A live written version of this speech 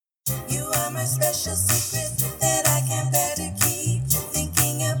my special secret that I can't bear to keep.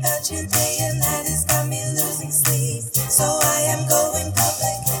 Thinking about you day and night has got me losing sleep. So I am going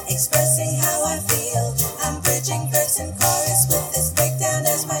public, expressing how I feel. I'm bridging verse and chorus with this breakdown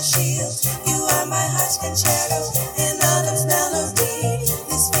as my shield. You are my heart's concerto and autumn's melody.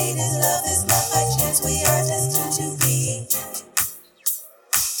 This faded love is not by chance, we are destined to be.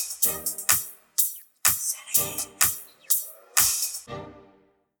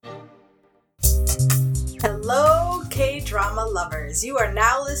 Hello, K-drama lovers. You are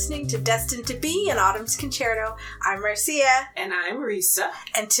now listening to Destined to Be an Autumn's Concerto. I'm Marcia. And I'm Risa.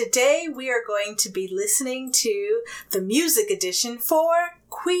 And today we are going to be listening to the music edition for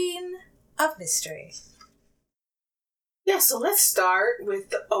Queen of Mystery. Yeah, so let's start with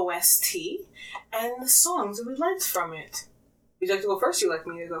the OST and the songs that we liked from it. Would you like to go first or you like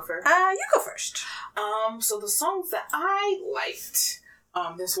me to go first? You go first. So the songs that I liked,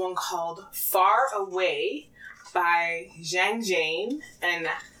 there's one called Far Away by Zhang Jane and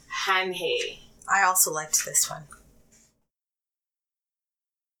Han Hei. I also liked this one.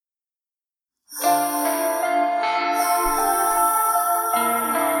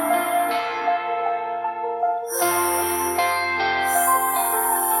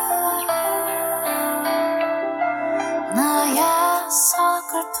 나야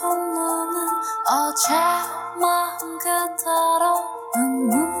서글픈 눈은 어제 마음 그대로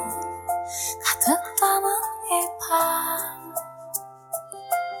눈물 가득 담은 이 밤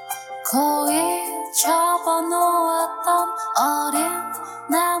고이 접어놓았던 어린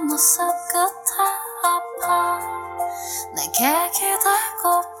내 모습 끝에 아파 내게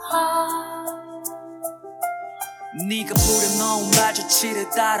기대고파 네가 뿌려놓은 발자취를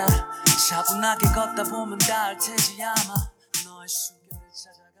따라 차분하게 걷다 보면 닿을 테지 아마 너의 숨결을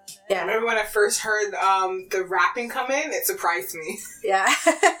찾아갈래. I remember when I first heard the rapping come in, it surprised me. Yeah.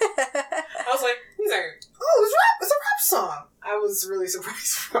 I was like, he's like, oh, it's a rap song. I was really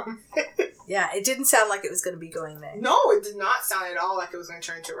surprised from it. Yeah, it didn't sound like it was going to be going there. No, it did not sound at all like it was going to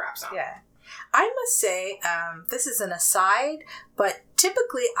turn into a rap song. Yeah. I must say, this is an aside, but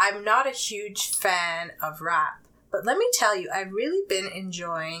typically I'm not a huge fan of rap. But let me tell you, I've really been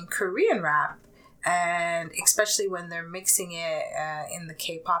enjoying Korean rap, and especially when they're mixing it in the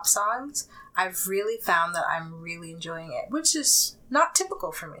K-pop songs, I've really found that I'm really enjoying it, which is not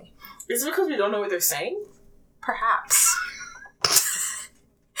typical for me. Is it because we don't know what they're saying? Perhaps.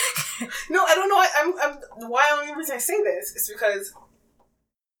 No, I don't know. Why the only reason I say this is because,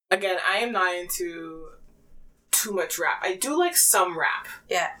 again, I am not into too much rap. I do like some rap.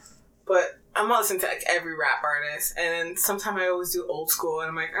 Yeah. But I'm not listening to like every rap artist. And then sometimes I always do old school and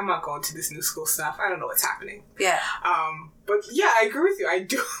I'm like, I'm not going to this new school stuff. I don't know what's happening. Yeah. But yeah, I agree with you. I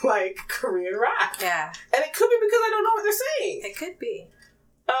do like Korean rap. Yeah. And it could be because I don't know what they're saying. It could be.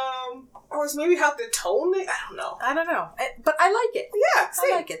 Or it's maybe how they tone it. I don't know. But I like it. Yeah,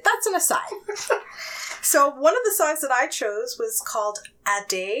 same. I like it. That's an aside. So one of the songs that I chose was called A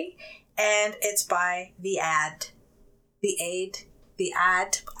Day, and it's by The Ad. The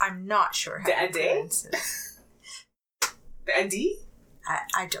Ad. I'm not sure how to pronounce it. The Adi?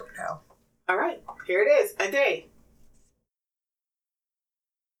 I don't know. All right, here it is. A Day.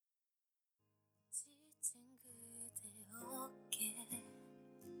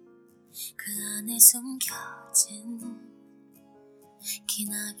 그 안에 숨겨진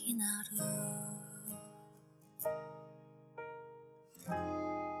기나긴 하루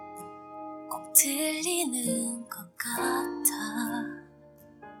꼭 들리는 것 같아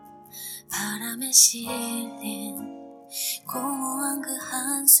바람에 실린 공허한 그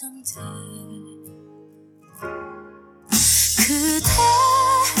한숨들 그대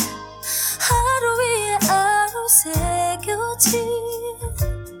하루 위에 하루 새겨진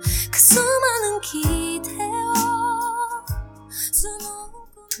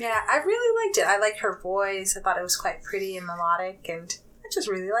Yeah, I really liked it. I liked her voice. I thought it was quite pretty and melodic, and I just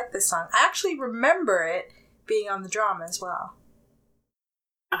really liked this song. I actually remember it being on the drama as well.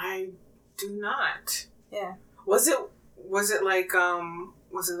 I do not. Yeah. Was it like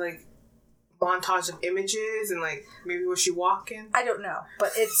montage of images and like maybe was she walking? I don't know,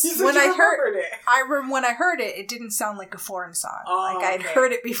 but it's when I heard it. When I heard it, it didn't sound like a foreign song. Oh, like I'd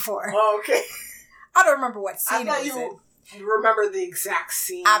heard it before. Oh, okay. I don't remember what scene I thought it was in. You remember the exact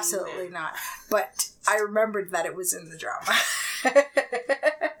scene? Absolutely not. But I remembered that it was in the drama.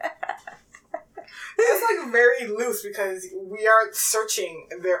 It's like very loose because we aren't searching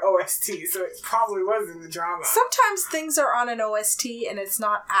their OST, so it probably was in the drama. Sometimes things are on an OST and it's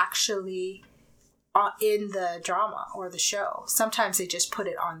not actually in the drama or the show. Sometimes they just put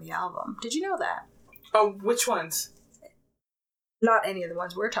it on the album. Did you know that? Oh, which ones? Not any of the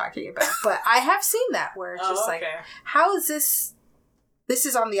ones we're talking about, but I have seen that where it's just like, how is this? This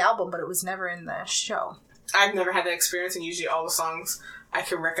is on the album, but it was never in the show. I've never had that experience, and usually all the songs I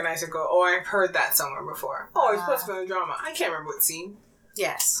can recognize and go, oh, I've heard that somewhere before. Oh, it's supposed to be in the drama. I can't remember what scene.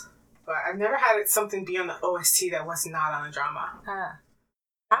 Yes. But I've never had it something be on the OST that was not on the drama.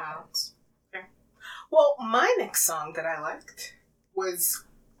 Happens. Okay. Well, my next song that I liked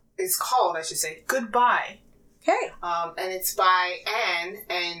is called, I should say, Goodbye. Okay. And it's by Anne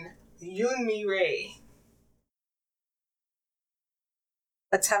and Yoonmi Ray.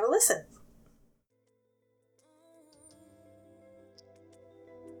 Let's have a listen.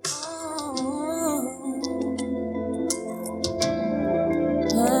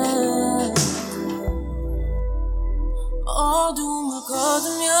 어둠을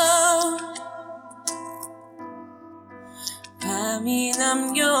거두며 밤이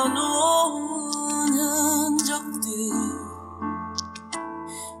남겨놓은 흔적들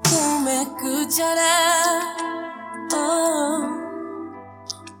꿈의 끝자락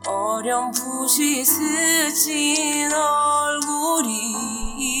어렴풋이 스친 얼굴이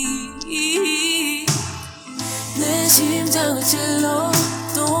내 심장을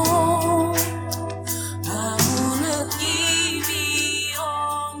찔러도 아무 느낌이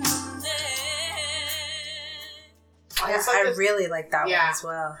없는데 I really like that one as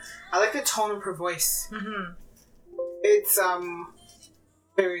well. I like the tone of her voice. Mm-hmm. It's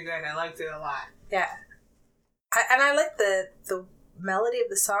very good. I liked it a lot. Yeah. I like the melody of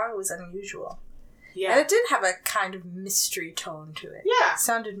the song was unusual. Yeah. And it did have a kind of mystery tone to it. Yeah. It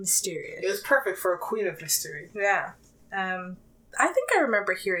sounded mysterious. It was perfect for a queen of mystery. Yeah. I think I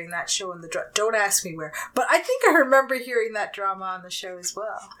remember hearing that show in the drama. Don't ask me where. But I think I remember hearing that drama on the show as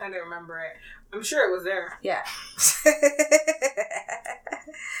well. I don't remember it. I'm sure it was there. Yeah.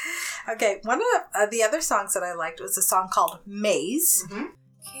 Okay, one of the other songs that I liked was a song called Maze. Mm-hmm.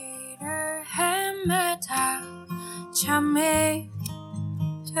 길을 헤매다 잠이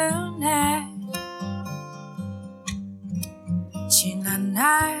드네 지난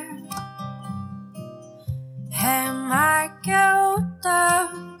날 해맑게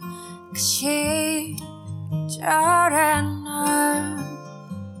웃던 그 시절의 날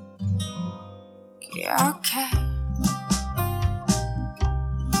기억해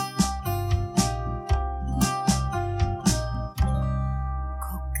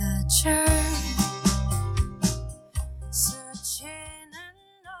코끝을 스치는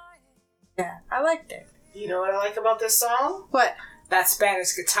너의 Yeah, I liked it. You know what I like about this song? What? That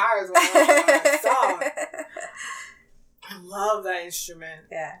Spanish guitar is what I love about that song. I love that instrument.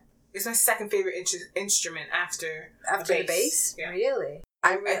 Yeah. It's my second favorite instrument after The bass? Yeah. Really?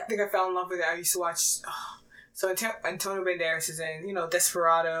 I think I fell in love with it. I used to watch. So Antonio Banderas is in,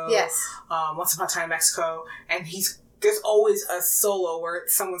 Desperado. Yes. Once Upon a Time in Mexico, and there's always a solo where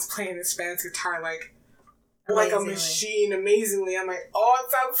someone's playing the Spanish guitar like a machine, amazingly. I'm like, oh,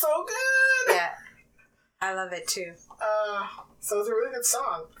 it sounds so good. Yeah. I love it too. So it's a really good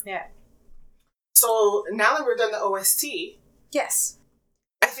song. Yeah. So now that we're done the OST, Yes.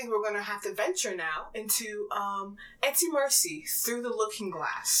 I think we're going to have to venture now into Auntie Mercy, Through the Looking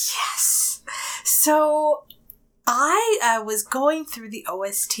Glass. Yes. So I was going through the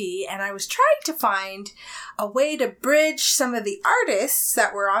OST and I was trying to find a way to bridge some of the artists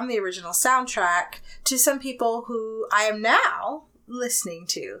that were on the original soundtrack to some people who I am now listening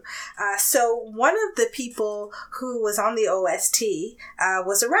to. So one of the people who was on the OST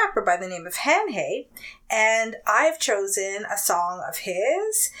was a rapper by the name of Hanhei, and I've chosen a song of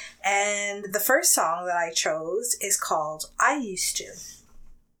his, and the first song that I chose is called I Used To.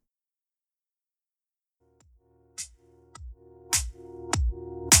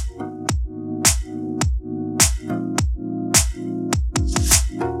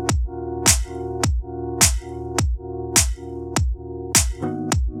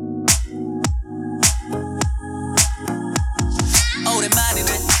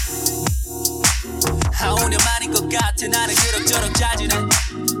 오랜만이네 한 5년만인 것 같아 나는 그럭저럭 짜지네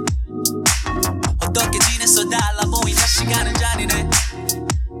어떻게 지냈어 달라 보이냐 시간은 잔이네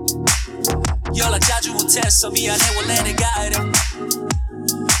연락 자주 못했어 미안해 원래 내가 이래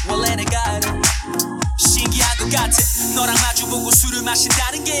신기한 것 같아 너랑 마주보고 술을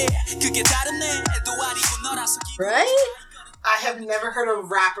마신다는 게 그게 다른 애도 아니고 너라서 Right? I have never heard a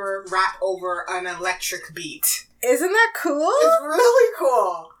rapper rap over an electric beat. Isn't that cool? It's really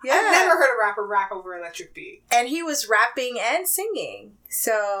cool. Yeah. I've never heard a rapper rap over electric beat. And he was rapping and singing.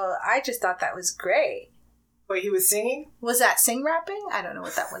 So I just thought that was great. Wait, he was singing? Was that sing rapping? I don't know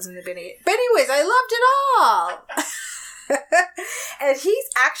what that was in the video. But anyways, I loved it all. And he's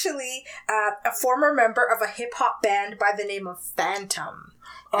actually a former member of a hip hop band by the name of Phantom.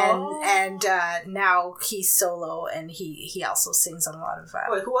 And now he's solo, and he also sings on a lot of.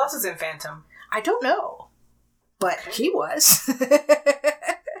 Wait, who else is in Phantom? I don't know, but he was.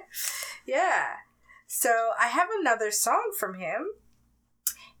 Yeah. So I have another song from him,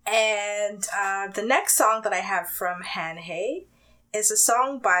 and the next song that I have from Hanhei is a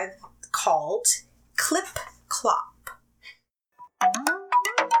song called Clip Clop.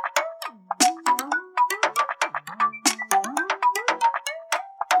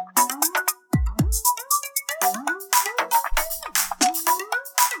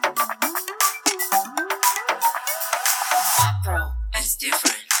 It's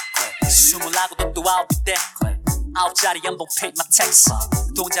different. 스물하고도 또 아홉 대 아홉짜리 연봉 paid my tax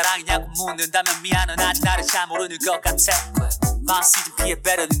돈 자랑이냐고 묻는다면 미안은 아직 나를 잘 모르는 것 같아 반 시즌 피해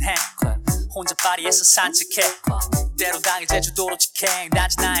better than 해 혼자 파리에서 산책해 때론 당일 제주도로 직행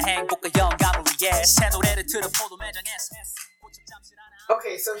낮은 나의 행복과 영감을 위해 새 노래를 틀어 포도 매장에서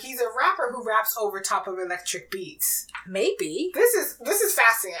Okay, so he's a rapper who raps over top of electric beats. Maybe. This is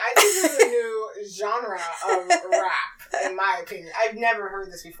fascinating. I think this is a new genre of rap, in my opinion. I've never heard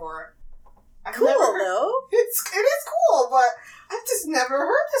this before. Cool, though. It is cool, but I've just never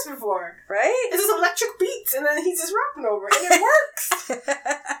heard this before. Right? It's just electric beats, and then he's just rapping over it, and it works.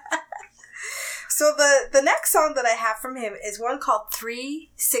 So the next song that I have from him is one called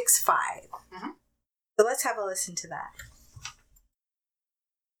 365. Mm-hmm. So let's have a listen to that.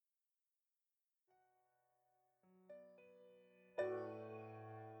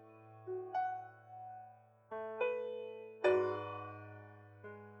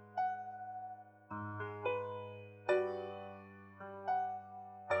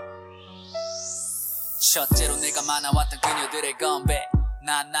 첫째로 내가 만나왔던 그녀들의 건배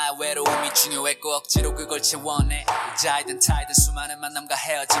난 나의 외로움이 중요했고 억지로 그걸 채워내 자이든 타이든 수많은 만남과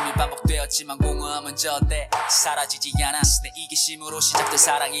헤어짐이 반복되었지만 공허함은 저대 사라지지 않아 내 이기심으로 시작된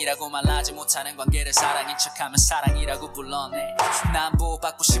사랑이라고 말하지 못하는 관계를 사랑인 척하면 사랑이라고 불러내 난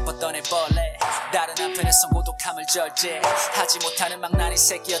보호받고 싶었던 애벌레 다른 한편에선 고독함을 절제하지 못하는 망나니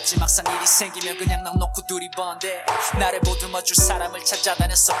새끼였지 막상 일이 생기면 그냥 넉 놓고 둘이 번데 나를 보듬어줄 사람을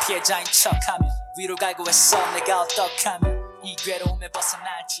찾아다녔어 피해자인 척하면 위로 갈고 했어 내가 어떡하면 I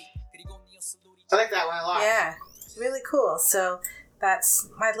like that one a lot. Yeah, really cool. So that's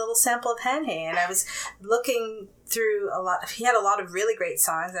my little sample of Hanhei, and I was looking through a lot. He had a lot of really great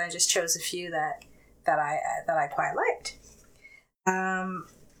songs, and I just chose a few that I quite liked.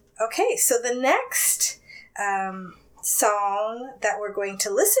 Okay, so the next song that we're going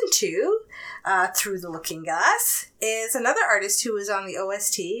to listen to through the Looking Glass is another artist who was on the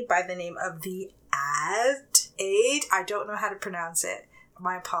OST by the name of the Aid. I don't know how to pronounce it.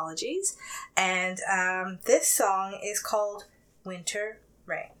 My apologies. And this song is called Winter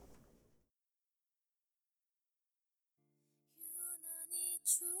Rain.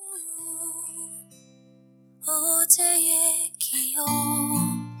 어제의 기억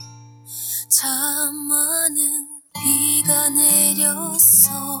참 많은 비가 내렸어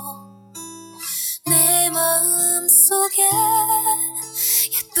내 마음 속에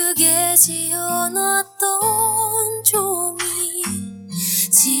예쁘게 지어놨던 종이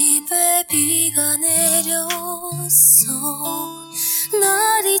집에 비가 내렸어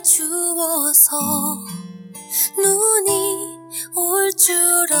날이 추워서 눈이 올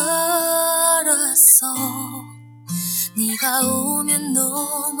줄 알았어 네가 오면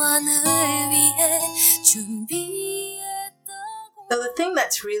너만을 위해 준비했다고. So the thing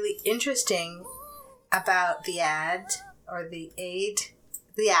that's really interesting about the ad, or the Aid,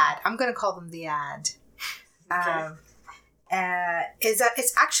 I'm going to call them the ad, Okay. is that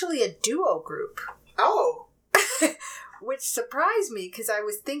it's actually a duo group. Oh. Which surprised me because I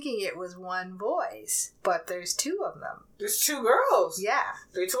was thinking it was one voice, but there's two of them. There's two girls. Yeah.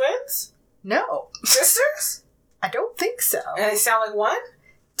 They're twins? No. Sisters? I don't think so. And they sound like one?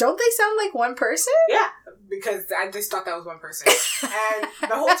 Don't they sound like one person? Yeah, because I just thought that was one person. And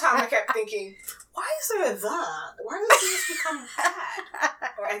the whole time I kept thinking, why is there a the? Why does it just become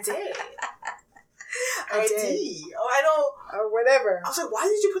that? Or a day? Or a D? Oh, I don't... Or whatever. I was like, why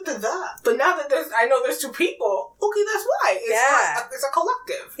did you put the the? But now that I know there's two people, okay, that's why. It's a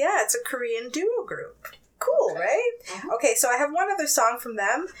collective. Yeah, it's a Korean duo group. Cool, right? Mm-hmm. Okay, so I have one other song from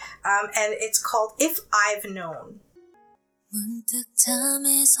them, and it's called If I've Known. 문득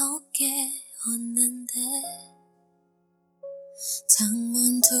잠에서 깨었는데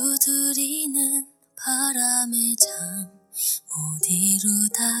창문 두드리는 바람에 잠 못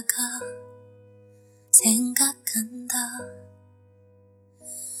이루다가 생각한다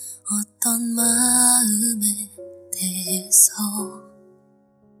어떤 마음에 상태에서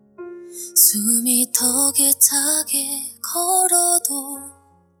숨이 턱에 차게 걸어도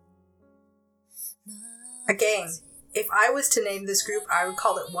Again, if I was to name this group, I would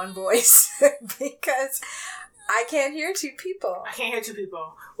call it One Voice because I can't hear two people. I can't hear two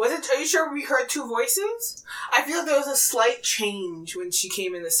people. Are you sure we heard two voices? I feel there was a slight change when she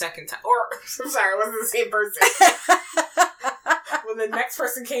came in the second time. Or, I'm sorry, it wasn't the same person. When the next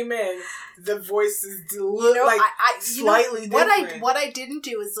person came in, the voices look slightly different. What I didn't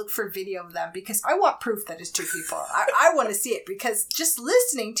do is look for video of them because I want proof that it's two people. I want to see it because just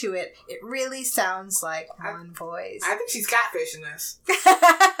listening to it, it really sounds like one voice. I think she's catfishing this.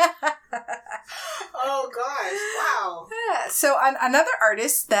 Oh gosh! Wow. Yeah. So another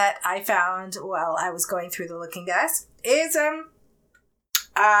artist that I found while I was going through the Looking Glass is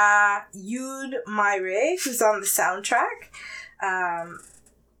Yoon Mi-rae, who's on the soundtrack.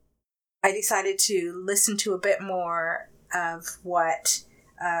 I decided to listen to a bit more of what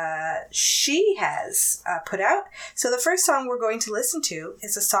she has put out. So the first song we're going to listen to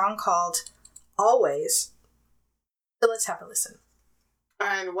is a song called Always. So let's have a listen.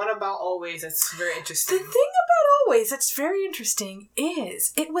 And what about Always? That's very interesting. The thing about Always that's very interesting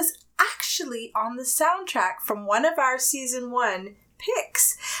is it was actually on the soundtrack from one of our season 1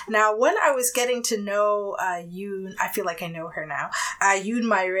 picks. Now, when I was getting to know Yoon, I feel like I know her now, Yoon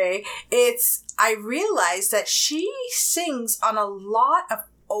Mi-rae, I realized that she sings on a lot of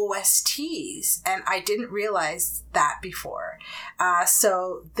OSTs, and I didn't realize that before.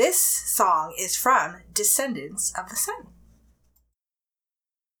 So this song is from Descendants of the Sun.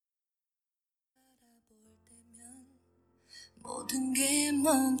 모든 게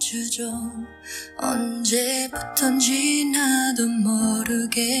멈추죠. 언제부턴지 나도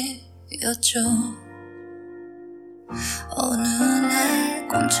모르게였죠. 어느 날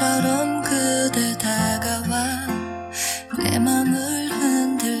꿈처럼 그대 다가와 내 맘을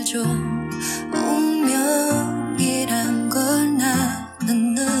흔들죠. 운명이란 걸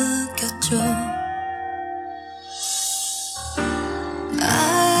나는 느꼈죠.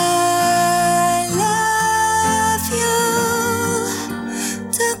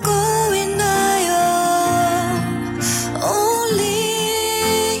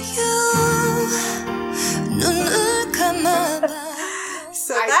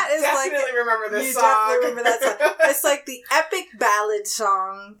 Remember this you song. Definitely remember that song. It's like the epic ballad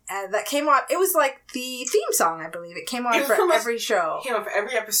song that came on. It was like the theme song, I believe. It came on for every show. It came on for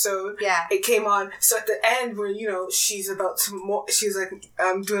every episode. Yeah. It came on. So at the end, where she's about to, she's like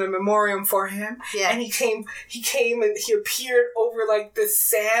doing a memoriam for him. Yeah. And he came and he appeared over like the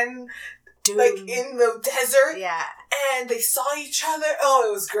sand. Dude. Like in the desert. Yeah. And they saw each other. Oh,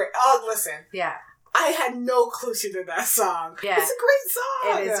 it was great. Oh, listen. Yeah. I had no clue she did that song. Yeah. It's a great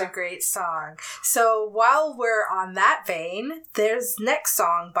song. It is a great song. So while we're on that vein, there's next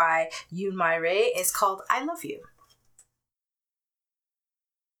song by Yoon Mi-rae. It's called I Love You.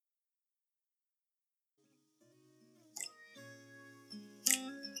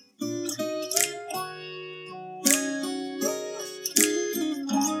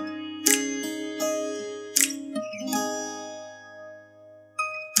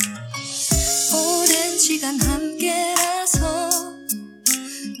 시간 함께라서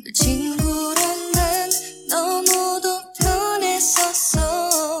늘 친구로 난 너무도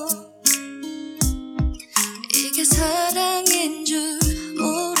편했었어. 이게 사랑인 줄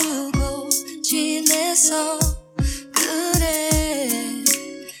모르고 지내서 그래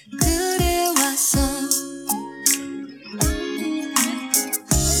왔어.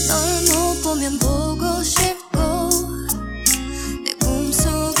 널 못 보면 보고 싶고 내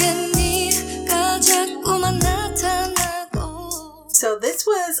꿈속엔 So this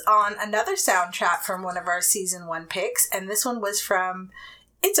was on another soundtrack from one of our season 1 picks, and this one was from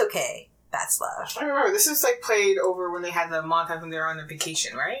It's Okay, That's Love. I remember, this is like played over when they had the montage when they were on the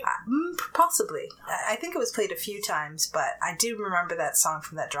vacation, right? Possibly. I think it was played a few times, but I do remember that song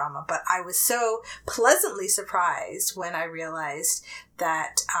from that drama. But I was so pleasantly surprised when I realized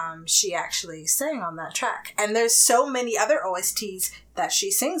that she actually sang on that track. And there's so many other OSTs that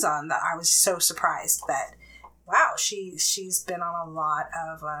she sings on that I was so surprised that, wow, she's been on a lot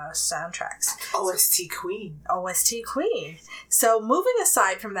of soundtracks. OST queen. OST queen. So moving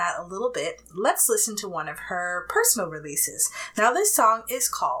aside from that a little bit, let's listen to one of her personal releases. Now this song is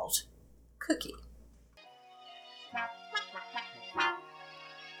called Cookie.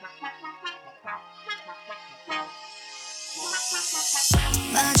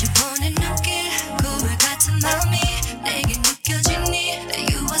 마주보는 눈길 거울 같은 맘이 내게 느껴지니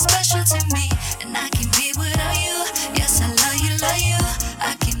You are special to me and I can be without you Yes I love you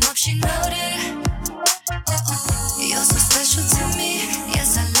아낌없이 너를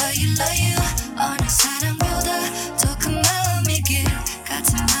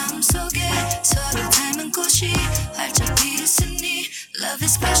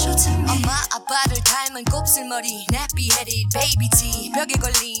엄마 아빠를 닮은 곱슬머리 nappy-headed baby T 벽에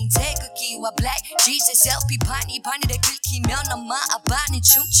걸린 태극기와 black Jesus 셀피 판이 바늘에 긁히면 엄마 아빠는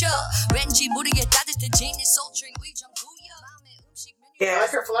춤춰 왠지 모르게 따뜻해지는 soul train 위정부여 I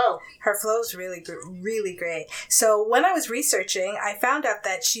like her flow. Her flow's really great. So when I was researching, I found out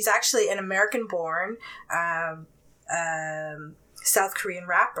that she's actually an American-born South Korean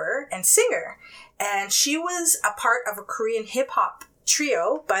rapper and singer. And she was a part of a Korean hip-hop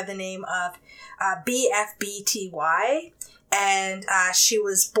trio by the name of BFBTY. And she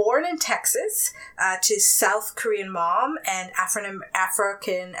was born in Texas to South Korean mom and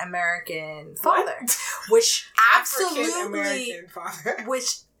African American father, which absolutely,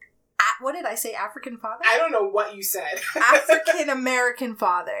 what did I say? African father? I don't know what you said. African American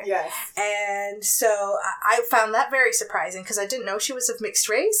father. Yes. And so I found that very surprising because I didn't know she was of mixed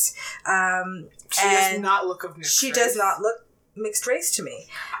race. She does not look of mixed race. She does not look mixed race to me.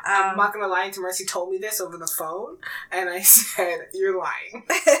 I'm not gonna lie, to Mercy told me this over the phone, and I said, "You're lying."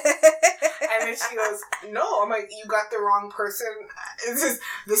 And then she goes, "No." I'm like, "You got the wrong person.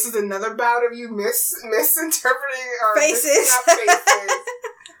 This is another bout of you misinterpreting or faces." faces."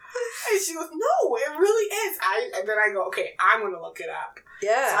 And she goes, "No, it really is." And then I go, "Okay, I'm gonna look it up."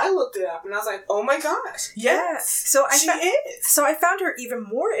 Yeah. So I looked it up and I was like, "Oh my gosh, yes, So she is." So I found her even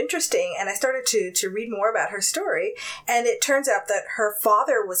more interesting, and I started to read more about her story. And it turns out that her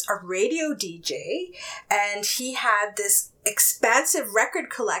father was a radio DJ, and he had this expansive record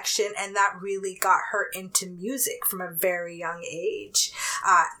collection, and that really got her into music from a very young age.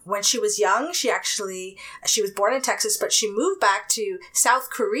 When she was young, she was born in Texas, but she moved back to South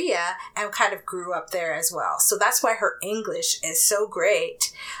Korea and kind of grew up there as well. So that's why her English is so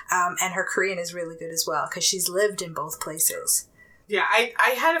great, and her Korean is really good as well, because she's lived in both places. Yeah,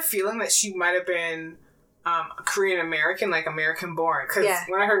 I had a feeling that she might have been Korean American, like American born, because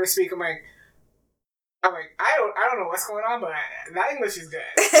when I heard her speak, I'm like, I don't know what's going on, but that English is good.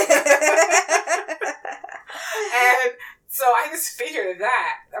 And so I just figured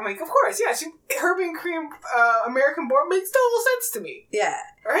that. I'm like, of course, yeah, her being Korean American born makes total sense to me. Yeah.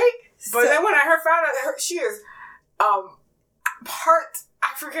 Right? But then when I found out she is part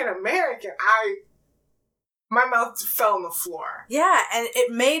African American, my mouth fell on the floor. Yeah, and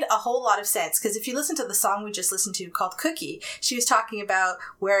it made a whole lot of sense, because if you listen to the song we just listened to called Cookie, she was talking about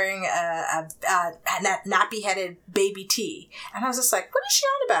wearing a nappy-headed baby tee. And I was just like, what is she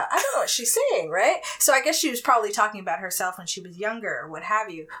on about? I don't know what she's saying, right? So I guess she was probably talking about herself when she was younger or what have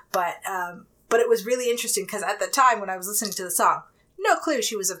you. But it was really interesting, because at the time when I was listening to the song, no clue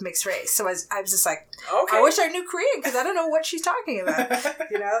she was of mixed race. So I was just like, okay. I wish I knew Korean, because I don't know what she's talking about.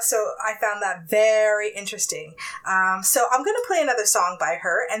 So I found that very interesting. So I'm going to play another song by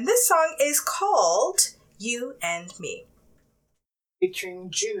her, and this song is called You and Me.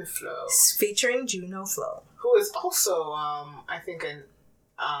 Featuring Juno Flo. Featuring Juno Flo. Who is also, I think, an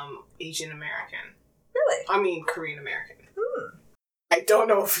Asian American. Really? I mean, Korean American. I don't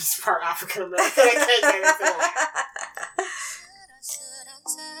know if he's part African American. I can't get into that.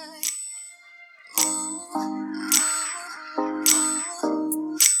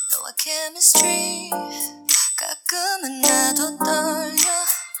 너와 chemistry 가끔은 나도 떨려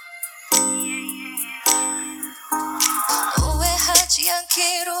오해하지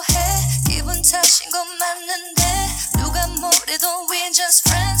않기로 해 기분 탓인 건 맞는데 누가 뭐래도 we're just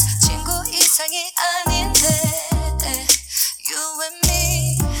friends 친구 이상이 아닌데 You and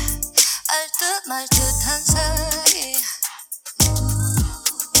me 알 듯 말 듯한 사이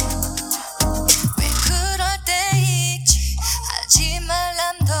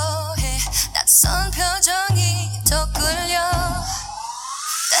낯선 표정이 더 끌려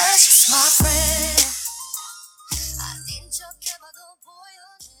That's just my friend 아닌 척 해봐도 보여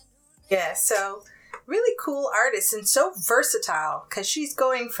Yeah, so really cool artist and so versatile, because she's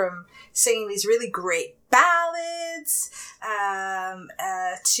going from singing these really great ballads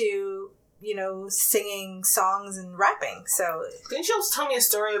to singing songs and rapping. So didn't you also tell me a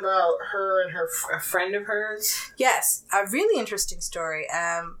story about her and a friend of hers? Yes, a really interesting story.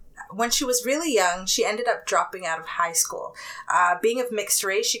 When she was really young, she ended up dropping out of high school. Being of mixed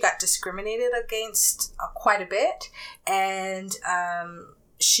race, she got discriminated against quite a bit, and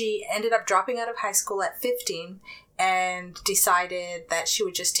she ended up dropping out of high school at 15 and decided that she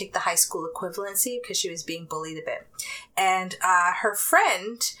would just take the high school equivalency because she was being bullied a bit. And her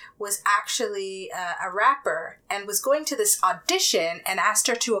friend was actually a rapper and was going to this audition and asked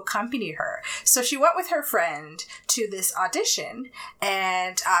her to accompany her. So she went with her friend to this audition,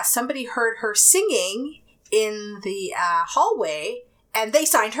 and somebody heard her singing in the hallway, and they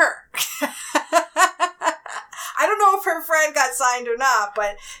signed her. I don't know if her friend got signed or not,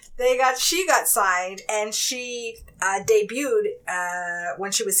 but she got signed, and she debuted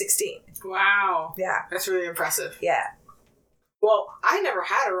when she was 16. Wow. Yeah. That's really impressive. Yeah. Well, I never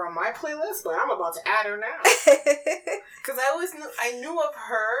had her on my playlist, but I'm about to add her now. Because I knew of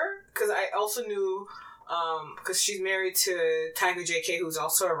her, because I also knew, because she's married to Tiger JK, who's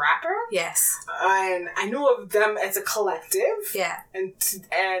also a rapper. Yes. And I knew of them as a collective. Yeah.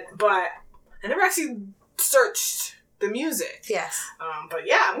 But I never actually searched the music. Yes. But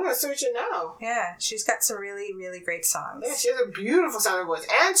yeah, I'm gonna search it now. Yeah, she's got some really, really great songs. Yeah, she has a beautiful sounding voice,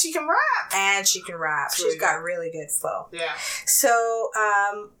 and she can rap. She's Really got good. really good flow. Yeah. So,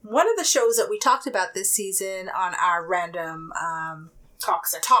 one of the shows that we talked about this season on our random talk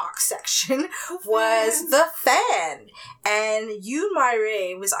section was The Fan, and Yoon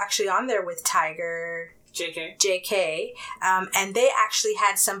Mi-rae was actually on there with Tiger JK, and they actually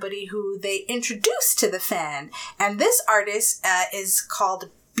had somebody who they introduced to The Fan, and this artist is called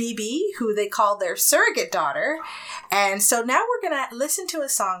BB, who they call their surrogate daughter. And so now we're gonna listen to a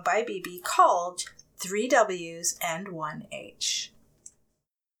song by BB called 3 W's and 1 H.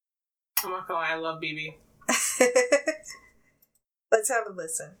 I'm not gonna lie, I love BB. Let's have a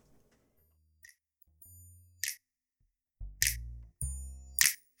listen.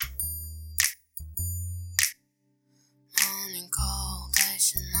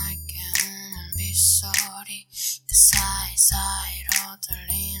 빗소리 그 사이사이로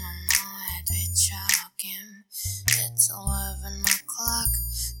들리는 너의 뒤척임. It's 11 o'clock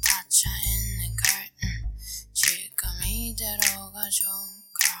닫혀있는 curtain. 지금 이대로가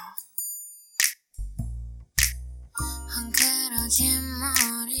좋을까. 헝클어진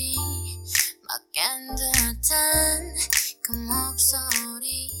머리 막힌 듯한 그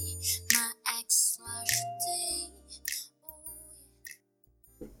목소리 My ex-worship.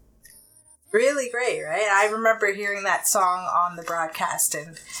 Really great, right? I remember hearing that song on the broadcast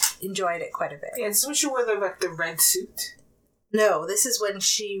and enjoyed it quite a bit. Yeah, this is when she wore the red suit. No, this is when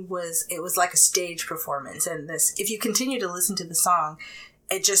it was like a stage performance, and this, if you continue to listen to the song,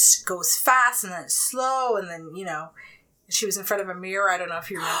 it just goes fast and then it's slow, and then, she was in front of a mirror. I don't know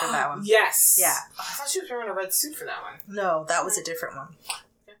if you remember that one. Yes. Yeah. I thought she was wearing a red suit for that one. No, that was a different one.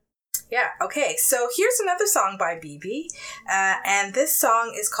 Yeah, okay, so here's another song by BB, and this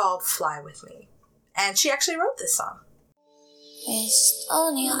song is called Fly With Me. And she actually wrote this song. Based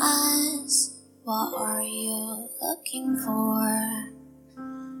on your eyes, what are you looking for?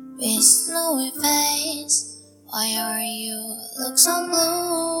 With snowy face, why are you look so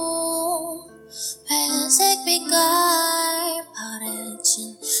blue? 회색 빛깔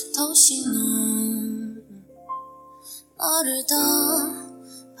바래진 도시는 너를 더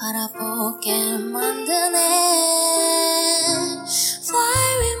바라보게 만드네.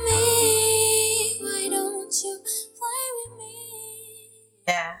 Fly with me, why don't you fly with me?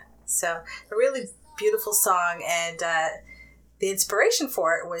 Yeah, so a really beautiful song, and the inspiration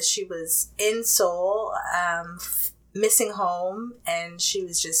for it was she was in Seoul, missing home, and she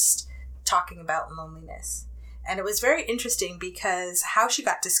was just talking about loneliness. And it was very interesting because how she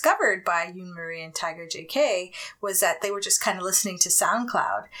got discovered by Yoon Mi-rae and Tiger JK was that they were just kind of listening to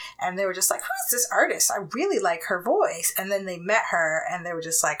SoundCloud, and they were just like, who's this artist? I really like her voice. And then they met her, and they were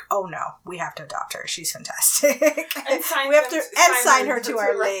just like, oh no, we have to adopt her. She's fantastic. And sign her to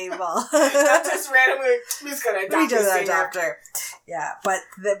our label. Not just randomly, we're just gonna adopt we just adopt her. Yeah,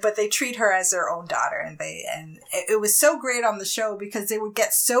 but they treat her as their own daughter, and it was so great on the show because they would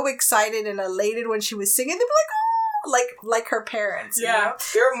get so excited and elated when she was singing. They'd be like, oh, like her parents. Yeah,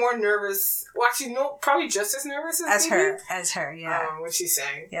 they were more nervous. Well, actually, no, probably just as nervous as her. Yeah, when she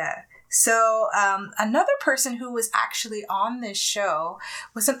sang. Yeah. So another person who was actually on this show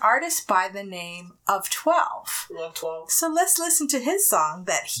was an artist by the name of 12. Love 12. So let's listen to his song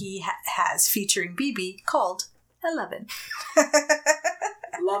that he has featuring BB called 11.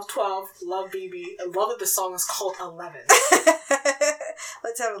 Love 12, love BB. I love that the song is called 11.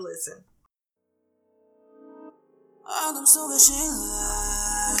 Let's have a listen. 어둠 속에 실내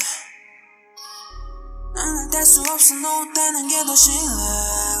나는 뗄 수 없어 너 떼는 게 더 실내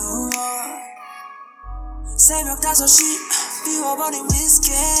새벽 5시 비워버린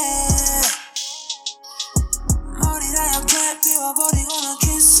위스키 머리를 하얗게 비워버리고는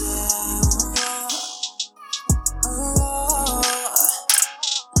키스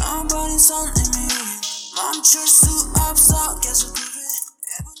넌 버린 손 이미 멈출 수 없어 계속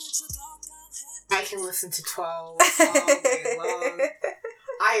I can listen to 12 all day long.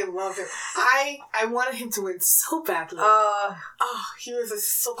 I love him. I wanted him to win so badly. He was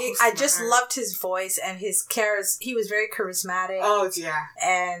so close I just loved his voice and his he was very charismatic. Oh, yeah.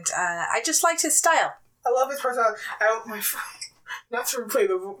 And I just liked his style. I love his personality. Not to replay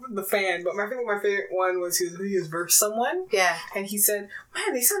the fan, but I think my favorite one was he was verse someone. Yeah. And he said,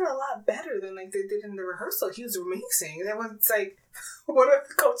 man, they sounded a lot better than like they did in the rehearsal. He was amazing. And then when it's like, one of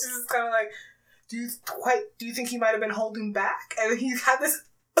the coaches is kind of like, do you think he might have been holding back? And he had this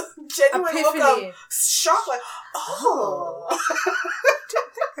genuine look of shock, like, oh.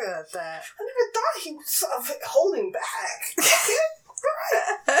 Didn't think about that. I never thought he was holding back.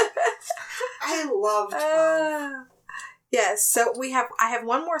 I loved him. Yes, so I have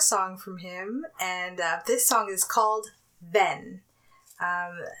one more song from him, and this song is called Then.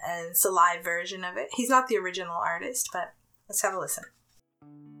 And it's a live version of it. He's not the original artist, but let's have a listen.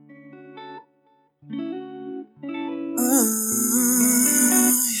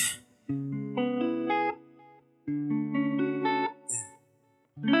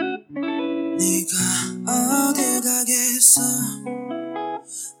 네가 어딜 가겠어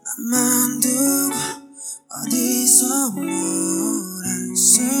나만 두고 어디서 뭘 할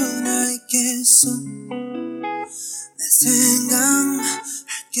수나 있겠어 내 생각만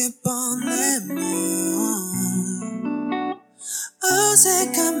할게 뻔해 뭐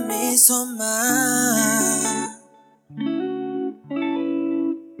어색한 미소만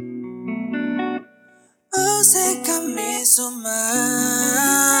어색한 미소만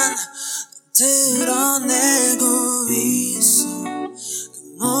드러내고 있어 그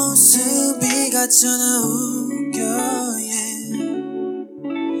모습이 같잖아 웃겨 yeah.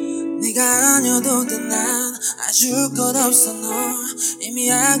 네가 아니어도 돼 난 아줄 것 없어 너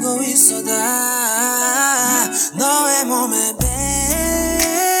이미 알고 있어 다 너의 몸에 배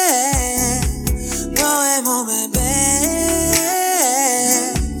너의 몸에 배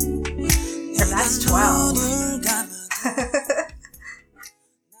That's 12.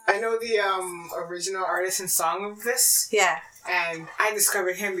 I know the original artist and song of this. Yeah. And I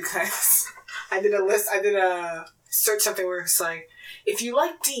discovered him because I did a search something where it's like, if you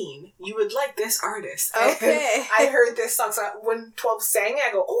like Dean, you would like this artist. Okay. And I heard this song, so when 12 sang it,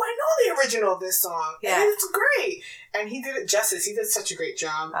 I go, oh, I know the original of this song. Yeah. And it's great. And he did it justice. He did such a great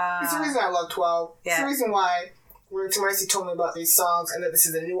job. It's the reason I love 12. Yeah. It's the reason why when Tamarcy told me about these songs and that this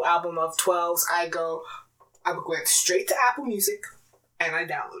is a new album of 12's, I went straight to Apple Music and I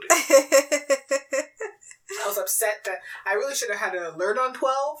downloaded it. I was upset that I really should have had an alert on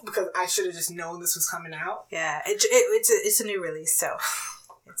 12 because I should have just known this was coming out. Yeah, it's a new release, so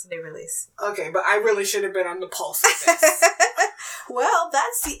it's a new release. Okay, but I really should have been on the pulse of this. Well,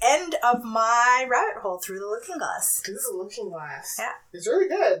 that's the end of my rabbit hole through the Looking Glass. This is a Looking Glass. Yeah. It's really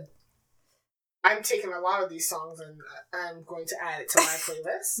good. I'm taking a lot of these songs and I'm going to add it to my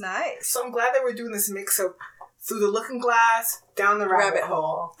playlist. Nice. So I'm glad that we're doing this mix of through the Looking Glass, down the rabbit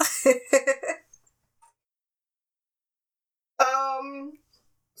hole.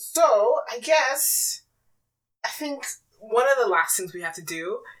 So I think one of the last things we have to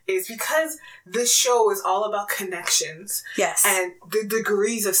do is because this show is all about connections. Yes. And the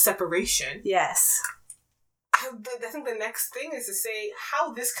degrees of separation. Yes. I think the next thing is to say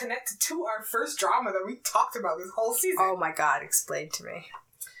how this connected to our first drama that we talked about this whole season. Oh my God, explain to me.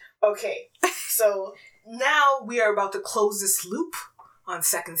 Okay, so now we are about to close this loop on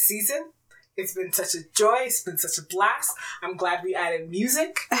second season. It's been such a joy. It's been such a blast. I'm glad we added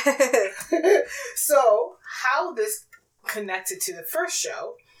music. So, how this connected to the first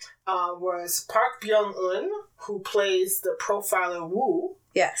show was Park Byung-eun, who plays the profiler Woo.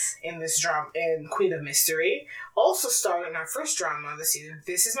 Yes. In this drama, in Queen of Mystery, also starred in our first drama of the season,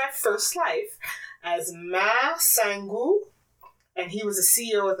 This Is My First Life, as Ma Sang-woo, and he was the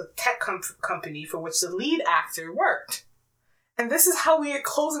CEO of the tech company for which the lead actor worked. And this is how we are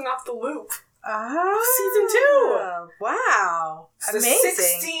closing off the loop of season 2. Wow. It's amazing. The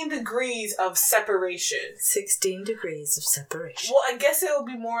 16 degrees of separation. 16 degrees of separation. Well, I guess it would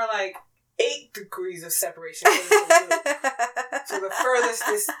be more like 8 degrees of separation. So the furthest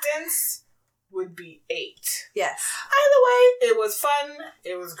distance would be 8. Yes. Either way, it was fun.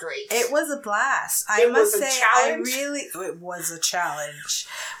 It was great. It was a blast. I It must was a say, challenge. it was a challenge.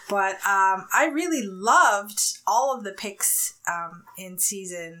 But I really loved all of the picks in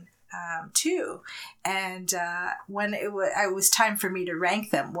season 2. And when it was time for me to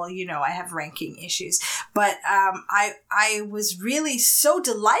rank them, well, you know, I have ranking issues. But I was really so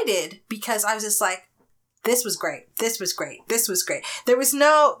delighted because I was just like, this was great. This was great. This was great. There was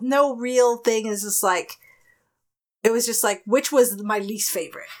no real thing. It's just like, it was just like, which was my least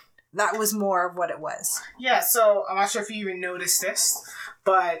favorite? That was more of what it was. Yeah, so I'm not sure if you even noticed this,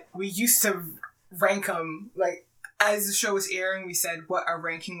 but we used to rank them, like, as the show was airing, we said what our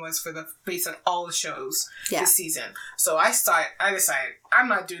ranking was for based on all the shows this season. So I decided I'm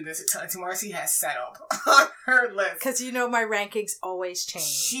not doing this until Marcy has settled on her list. Because you know my rankings always change.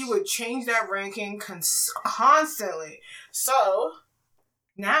 She would change that ranking constantly. So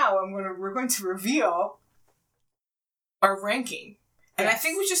now we're going to reveal our ranking. And I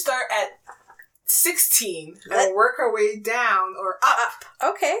think we should start at 16 and work our way down or up.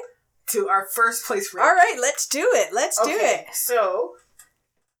 Okay. To our first place ranking. All right, let's do it. Let's do it. So,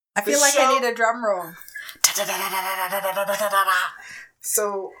 I feel like I need a drum roll.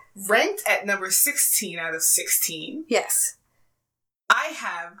 So, ranked at number 16 out of 16. Yes. I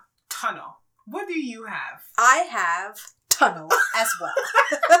have Tunnel. What do you have? I have Tunnel as well.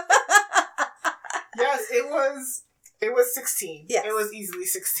 Yes, it was 16. Yes. It was easily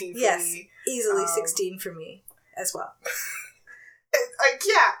 16 for me. Yes, easily 16 for me as well.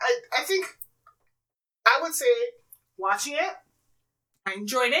 I think I would say watching it, I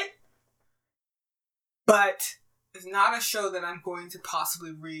enjoyed it, but it's not a show that I'm going to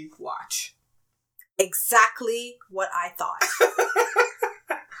possibly re-watch. Exactly what I thought.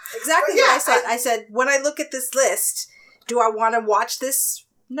 Exactly what I said. I said, when I look at this list, do I want to watch this?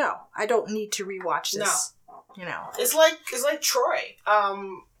 No, I don't need to re-watch this. No. You know. It's like Troy.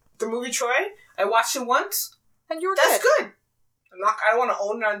 The movie Troy, I watched it once. And you were That's good. I don't want to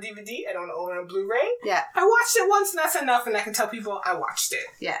own it on DVD. I don't want to own it on Blu-ray. Yeah. I watched it once and that's enough, and I can tell people I watched it.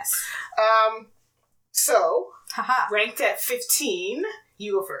 Yes. So, ranked at 15,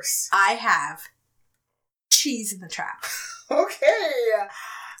 you go first. I have Cheese in the Trap. Okay.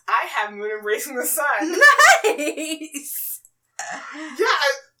 I have Moon Embracing the Sun. Nice! Yeah,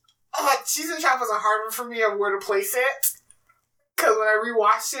 Cheese in the Trap was a hard one for me of where to place it. Because when I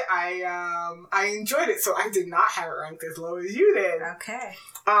rewatched it, I enjoyed it, so I did not have it ranked as low as you did. Okay.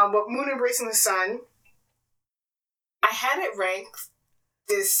 But Moon Embracing the Sun, I had it ranked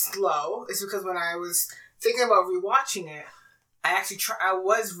this low. It's because when I was thinking about rewatching it, I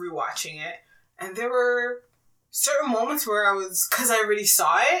was rewatching it, and there were certain moments where because I already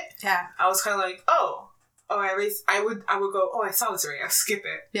saw it, I was kind of like, I would go, I saw this already, I'll skip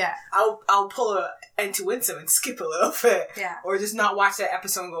it. Yeah. I'll pull a Into Winsome and skip a little bit. Yeah. Or just not watch that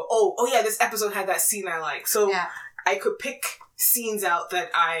episode and go, oh yeah, this episode had that scene I like. So I could pick scenes out that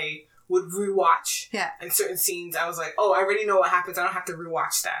I would rewatch. Yeah. And certain scenes I was like, I already know what happens, I don't have to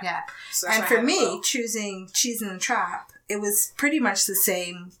rewatch that. Yeah. So and for me, choosing Cheese in the Trap, it was pretty much the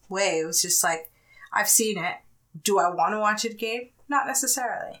same way. It was just like, I've seen it. Do I want to watch it again? Not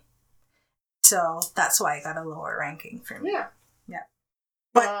necessarily. So that's why I got a lower ranking for me. Yeah. Yeah.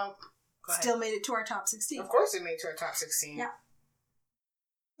 But still made it to our top 16. Of course it made it to our top 16. Yeah.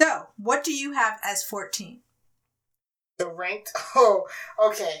 So, what do you have as 14? The ranked...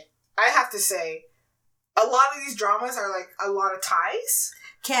 okay. I have to say, a lot of these dramas are like a lot of ties.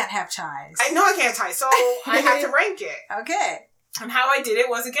 Can't have ties. I know I can't have ties, so I have to rank it. Okay. And how I did it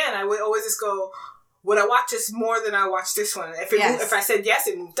was, again, I would always just go... Would I watch this more than I watched this one? If I said yes,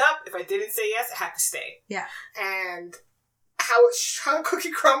 it moved up. If I didn't say yes, it had to stay. Yeah. And how Cookie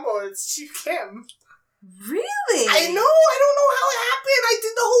Crumble, it's Chief Kim. Really? I know. I don't know how it happened. I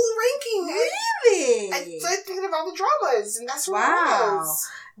did the whole ranking. Really? I started thinking about the dramas, and that's what it was.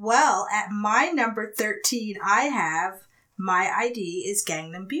 Well, at my number 13, I have My ID is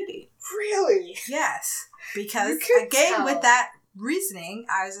Gangnam Beauty. Really? Yes. Because, again, with that reasoning,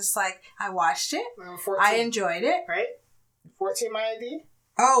 I was just like, I watched it. 14, I enjoyed it. Right? 14 My ID?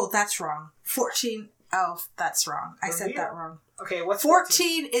 Oh, that's wrong. 14. Oh, that's wrong. I said that wrong. Okay, what's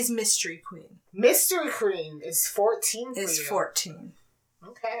 14? 14 is Mystery Queen. Mystery Queen is 14 for you. Is 14.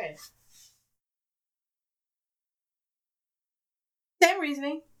 Okay. Same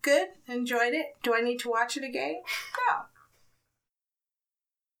reasoning. Good. Enjoyed it. Do I need to watch it again? No.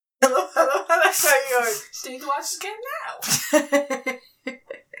 Hello, that's how you go. Do you need to watch it again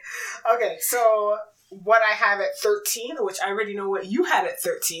now? Okay, so what I have at 13, which I already know what you had at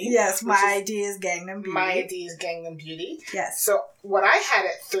 13. Yes, My ID is Gangnam Beauty. My ID is Gangnam Beauty. Yes. So what I had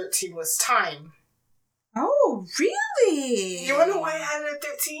at 13 was Time. Oh, really? You want to know why I had it at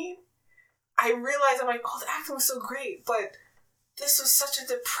 13? I realized, I'm like, the acting was so great, but this was such a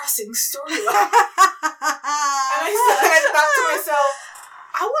depressing storyline. And I thought to myself,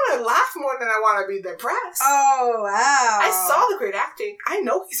 I want to laugh more than I want to be depressed. Oh, wow. I saw the great acting. I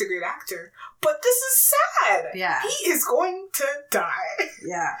know he's a great actor. But this is sad. Yeah. He is going to die.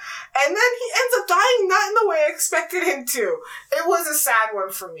 Yeah. And then he ends up dying not in the way I expected him to. It was a sad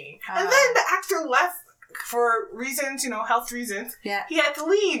one for me. And then the actor left for reasons, health reasons, Yeah. he had to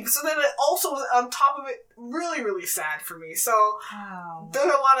leave. So then it also was on top of it really, really sad for me. So Wow. there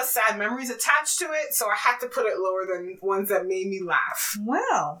are a lot of sad memories attached to it. So I had to put it lower than ones that made me laugh.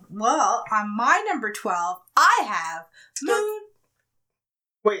 Well, on my number 12, I have Moon.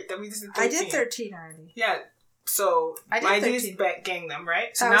 Wait, that we just did 13. I did 13 already. Yeah. So I did my idea is 13. gang them,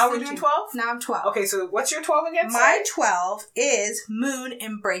 right? So That was now we're 13. doing 12? Now I'm 12. Okay, so what's your 12 again? My 12 is Moon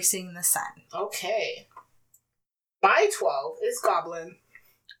embracing the sun. Okay. My 12 is Goblin.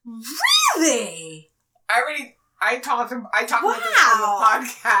 Really? I talked about this on Wow. the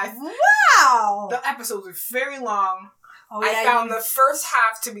podcast. Wow. The episodes are very long. Oh, I found the first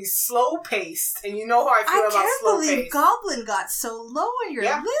half to be slow paced, and you know how I feel I about can't slow believe paced. Goblin got so low on your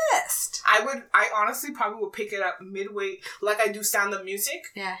Yeah. list. I honestly probably would pick it up midway, like I do Sound of Music,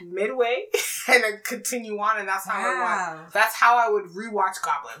 Yeah. midway, and then continue on, and that's how Wow. that's how I would rewatch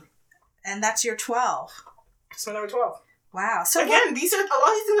Goblin. And that's your 12. So number 12. Wow. So Again, a lot of these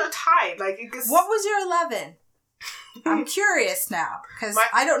things are tied. Like what was your 11? I'm curious now because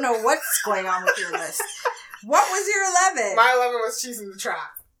I don't know what's going on with your list. What was your 11? My 11 was Cheese in the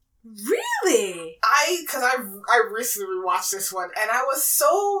Trap. Really? Because I recently rewatched this one, and I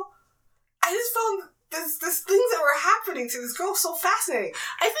just found this things that were happening to this girl so fascinating.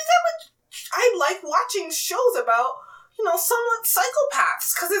 I think I like watching shows about, somewhat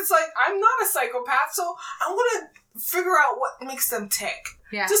psychopaths, because it's like, I'm not a psychopath, so I want to figure out what makes them tick.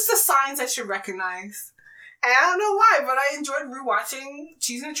 Yeah. Just the signs I should recognize. And I don't know why, but I enjoyed rewatching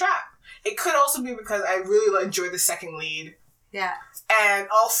Cheese in the Trap. It could also be because I really enjoyed the second lead. Yeah. And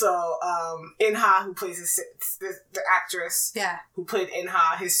also, Inha, who plays the actress who played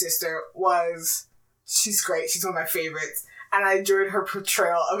Inha, his sister, she's great. She's one of my favorites. And I enjoyed her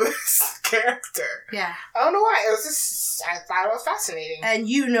portrayal of this character. Yeah. I don't know why. I thought it was fascinating. And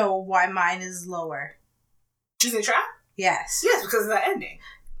you know why mine is lower. Cheese in the Trap? Yes. Yes, because of the ending.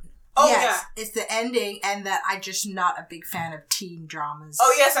 Oh, yes, yeah. it's the ending, and that I'm just not a big fan of teen dramas.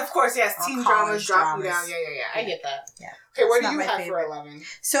 Oh, yes, of course, yes. Or Teen college dramas drop you dramas. down. Yeah. I get that. Yeah. Okay, what That's do you not my have favorite. for 11?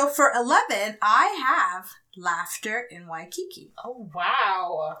 So for 11, I have Laughter in Waikiki. Oh,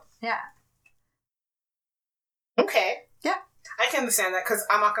 wow. Yeah. Okay. Yeah. I can understand that, because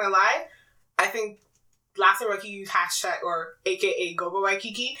I'm not going to lie, I think Laughter Waikiki hashtag, or AKA Gogo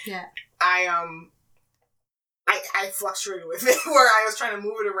Waikiki, Yeah. I fluctuated with it, where I was trying to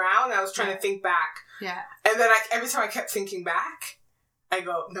move it around, I was trying to think back. Yeah. And then every time I kept thinking back, I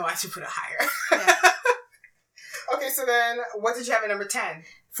go, no, I should put it higher. Yeah. Okay, so then, what did you have at number 10?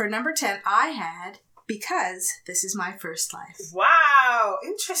 For number 10, I had Because This Is My First Life. Wow,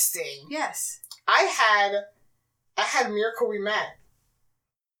 interesting. Yes. I had Miracle We Met.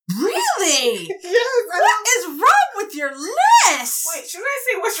 Really? Yes. What is wrong with your list? Wait, shouldn't I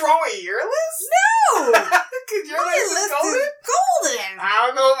say what's wrong with your list? No! Because your My list is golden? golden. I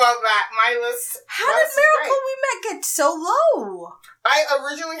don't know about that. My list. How my did list is Miracle great. We Met get so low? I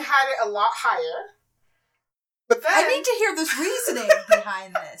originally had it a lot higher. But then, I need to hear this reasoning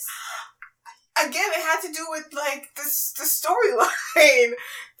behind this. again, it had to do with, the storyline.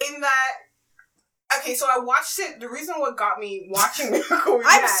 In that, okay, so I watched it. The reason what got me watching Miracle We Met.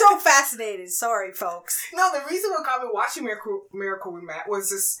 I'm so fascinated. Sorry, folks. No, the reason what got me watching Miracle We Met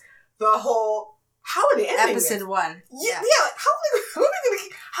was the whole, how are they ending this? Episode 1. Yeah, like,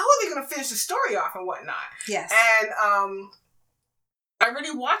 how are they gonna finish the story off and whatnot? Yes. And I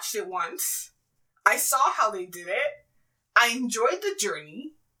already watched it once. I saw how they did it. I enjoyed the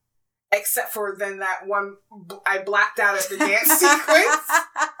journey, except for then that one I blacked out at the dance sequence.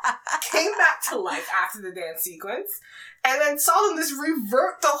 Came back to life after the dance sequence, and then saw them just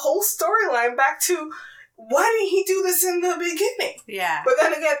revert the whole storyline back to, why didn't he do this in the beginning? Yeah. But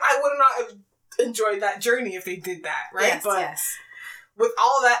then again, I would not have enjoyed that journey if they did that, right? Yes, But yes. with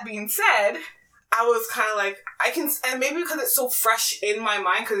all that being said, I was kind of like, and maybe because it's so fresh in my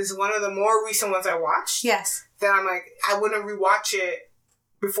mind, because it's one of the more recent ones I watched, Yes. then I'm like, I wouldn't rewatch it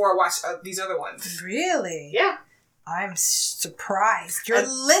before I watch these other ones. Really? Yeah. I'm surprised. Your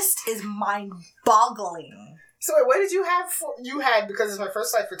list is mind-boggling. So wait, what did you have you had, because it's my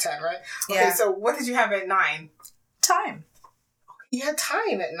first life for 10, right? Okay, Yeah. so what did you have at 9? Time. You had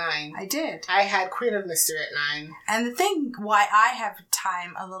Time at 9. I did. I had Queen of Mystery at 9. And the thing why I have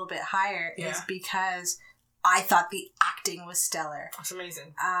Time a little bit higher is Yeah. because I thought the acting was stellar. That's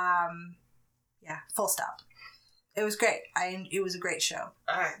amazing. Yeah, full stop. It was great. It was a great show.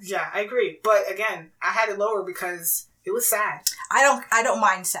 Yeah, I agree. But again, I had it lower because it was sad. I don't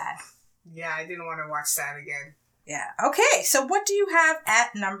mind sad. Yeah, I didn't want to watch sad again. Yeah. Okay, so what do you have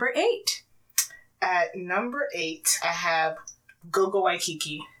at number 8? At number 8, I have Gogo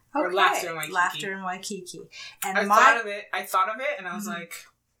Waikiki. Or Laughter in Waikiki. Laughter in Waikiki. And I thought of it, and I was like,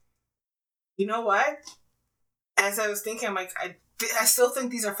 you know what? As I was thinking, I'm like, I still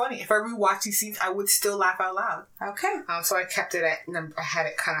think these are funny. If I rewatch these scenes, I would still laugh out loud. Okay. So I kept it at number. I had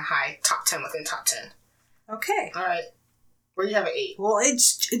it kind of high, top 10 within top 10. Okay. All right. Where do you have it 8? Well, it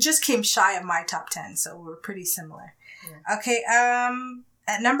just came shy of my top 10, so we're pretty similar. Yeah. Okay.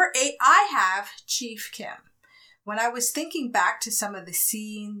 At number 8, I have Chief Kim. When I was thinking back to some of the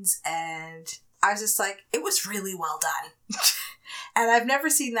scenes, and I was just like, it was really well done. And I've never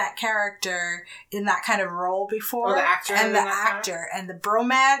seen that character in that kind of role before. Oh, the actor. And the actor. And the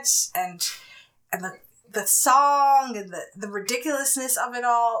bromance and the song and the ridiculousness of it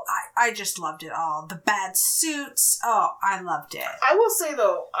all. I just loved it all. The bad suits. Oh, I loved it. I will say,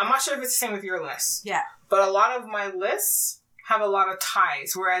 though, I'm not sure if it's the same with your list. Yeah. But a lot of my lists have a lot of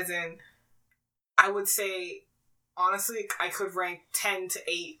ties. Whereas I would say, honestly, I could rank 10 to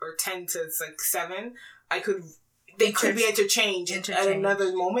 8 or 10 to 7. They could be interchanged. At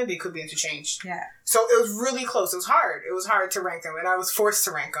another moment, they could be interchanged. Yeah. So it was really close. It was hard. It was hard to rank them. And I was forced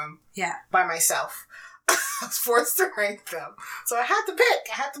to rank them. Yeah. By myself. I was forced to rank them. So I had to pick.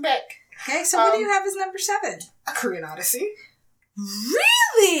 Okay, so what do you have as number 7? A Korean Odyssey.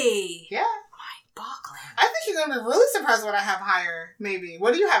 Really? Yeah. Mind-boggling. I think you're going to be really surprised what I have higher, maybe.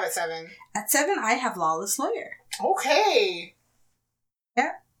 What do you have at 7? At 7, I have Lawless Lawyer. Okay.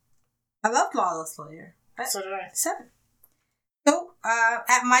 Yeah. I love Lawless Lawyer. So did I. 7. So,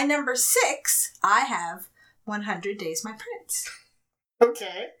 at my number 6, I have 100 Days My Prince.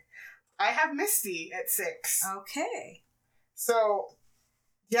 Okay. I have Misty at 6. Okay. So,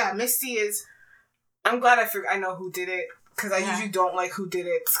 yeah, Misty is... I'm glad I know who did it, because I usually don't like who did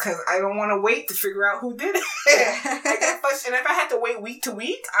it, because I don't want to wait to figure out who did it. I get frustrated. And if I had to wait week to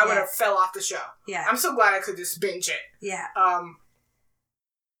week, I would have fell off the show. Yeah. I'm so glad I could just binge it. Yeah.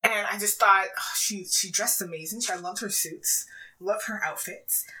 And I just thought, she dressed amazing. I loved her suits. Loved her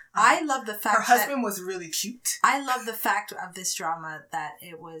outfits. I love the fact her husband was really cute. I love the fact of this drama that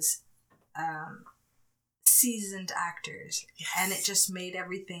it was seasoned actors. Yes. And it just made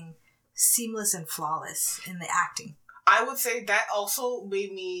everything seamless and flawless in the acting. I would say that also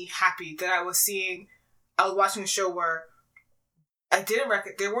made me happy that I was watching a show where I didn't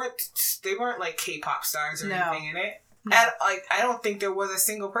they weren't like K-pop stars or anything in it. No. And I don't think there was a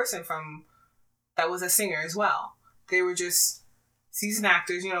single person that was a singer as well. They were just seasoned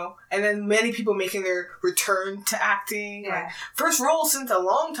actors, and then many people making their return to acting. Yeah. Like first role since a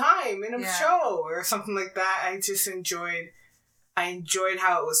long time in a show or something like that. I just enjoyed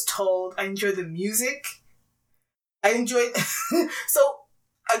how it was told. I enjoyed the music. I enjoyed so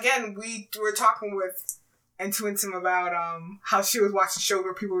again, we were talking with Intuitum about how she was watching shows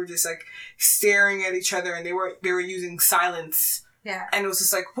where people were just like staring at each other and they were using silence. Yeah. And it was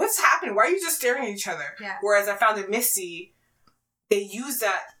just like, what's happening? Why are you just staring at each other? Yeah. Whereas I found in Misty, they used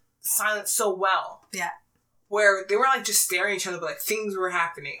that silence so well. Yeah. Where they weren't like just staring at each other, but like things were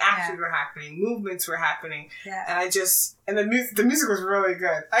happening, actions were happening, movements were happening. Yeah. And the music was really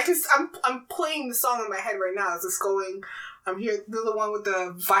good. I'm playing the song in my head right now. It's just going. I'm here. The one with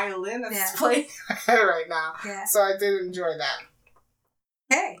the violin that's playing in my head right now. Yeah. So I did enjoy that.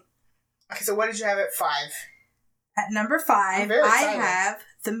 Okay. Okay. So what did you have at 5? At number 5, I have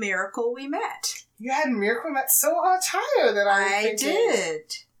The Miracle We Met. You had Miracle We Met so much higher than I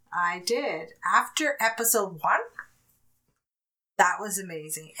did. I did. After episode 1, that was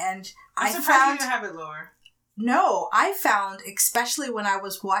amazing. And I'm surprised you didn't have it lower. No, I found, especially when I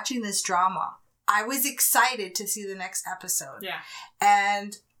was watching this drama, I was excited to see the next episode. Yeah.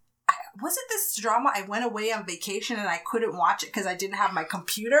 And was it this drama? I went away on vacation and I couldn't watch it because I didn't have my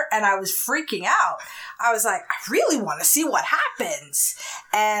computer and I was freaking out. I was like, I really want to see what happens.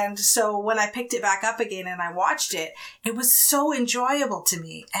 And so when I picked it back up again and I watched it, it was so enjoyable to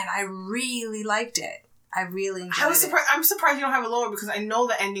me and I really liked it. I really enjoyed it. I'm surprised you don't have it lower because I know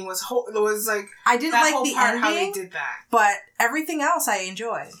the ending was like I didn't like the ending, how they did that, but everything else I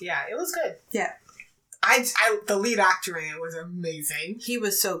enjoyed. Yeah, it was good. Yeah. The lead actor in it was amazing. He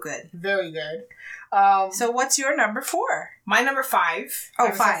was so good. Very good. So what's your number 4? My number 5. Oh, I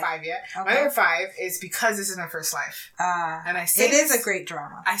haven't 5. said 5 yet. Okay. My number 5 is Because This Is My First Life. And I say it is a great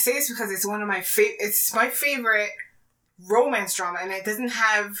drama. I say this because it's one of my it's my favorite romance drama, and it doesn't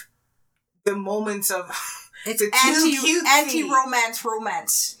have the moments of it's anti-romance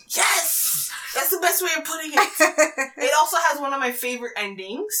romance. Yes! That's the best way of putting it. It also has one of my favorite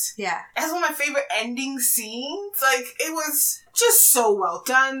endings. Yeah. It has one of my favorite ending scenes. Like, it was just so well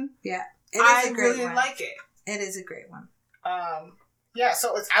done. Yeah. I really like it. It is a great one. Yeah,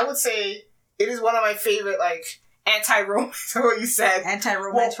 so I would say it is one of my favorite, like, anti-romance, or what you said.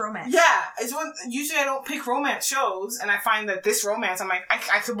 Anti-romance Well, romance. Yeah, it's when usually I don't pick romance shows, and I find that this romance, I'm like,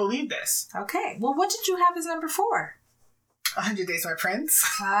 I could believe this. Okay. Well, what did you have as number 4? 100 Days My Prince.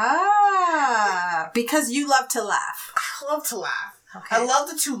 Because you love to laugh. I love to laugh. Okay. I love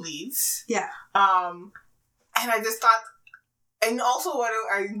the 2 leads. Yeah. And I just thought, and also what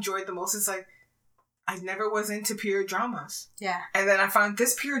I enjoyed the most is like, I never was into period dramas. Yeah. And then I found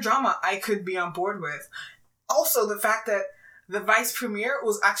this period drama I could be on board with. Also, the fact that the vice premier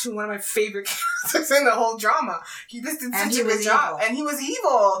was actually one of my favorite characters in the whole drama. He just did such a good job. And he was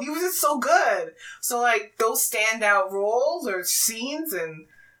evil. He was just so good. So, like, those standout roles or scenes and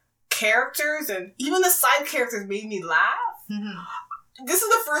characters and even the side characters made me laugh. Mm-hmm. This is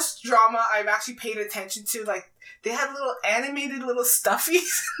the first drama I've actually paid attention to. Like, they had little animated little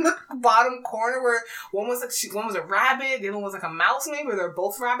stuffies in the bottom corner where one was a rabbit, the other one was like a mouse maybe, or they're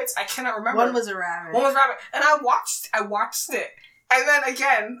both rabbits. I cannot remember. One was a rabbit. And I watched it. And then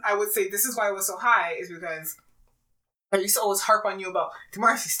again, I would say this is why it was so high, is because I used to always harp on you about,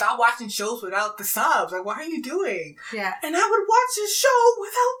 Demarcy, stop watching shows without the subs. Like, what are you doing? Yeah. And I would watch a show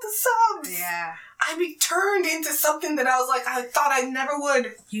without the subs. Yeah. I'd be turned into something that I was like, I thought I never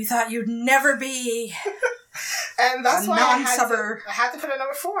would. You thought you'd never be. And that's why I had to put it at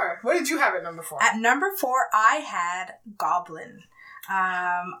number 4. What did you have at number 4? At number 4, I had Goblin.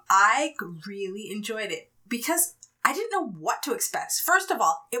 I really enjoyed it because I didn't know what to expect. First of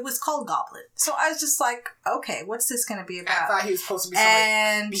all, it was called Goblin. So I was just like, okay, what's this going to be about? I thought he was supposed to be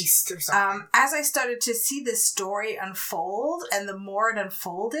some beast or something. As I started to see this story unfold, and the more it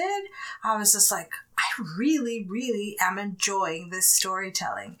unfolded, I was just like, I really, really am enjoying this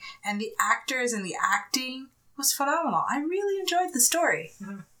storytelling. And the actors and the acting was phenomenal. I really enjoyed the story.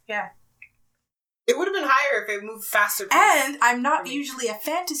 Mm-hmm. Yeah. It would have been higher if it moved faster. And I'm not usually a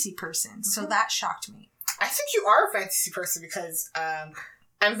fantasy person, so that shocked me. I think you are a fantasy person because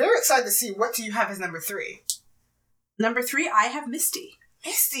I'm very excited to see what do you have as number 3. Number 3, I have Misty.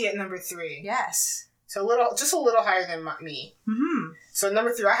 Misty at number 3. Yes. So just a little higher than me. Mm-hmm. So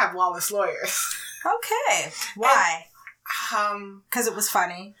number 3, I have Lawless Lawyers. Okay. Why? Because it was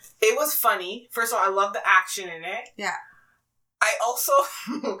funny. It was funny. First of all, I love the action in it. Yeah. I also,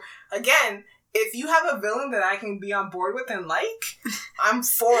 again, if you have a villain that I can be on board with and like, I'm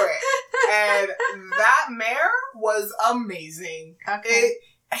for it. And that mayor was amazing. Okay.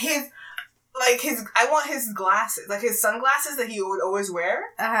 I want his glasses, like his sunglasses that he would always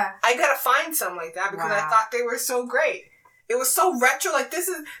wear. Uh-huh. I gotta find some like that because I thought they were so great. It was so retro. Like this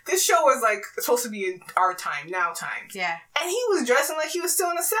show was like supposed to be in our time, now times. Yeah. And he was dressing like he was still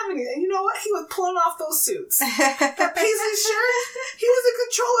in the 70s. And you know what? He was pulling off those suits. That paisley shirt. He was in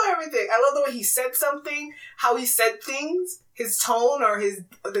control of everything. I love the way he said something, how he said things, his tone or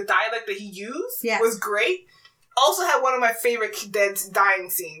the dialect that he used was great. Also had one of my favorite dying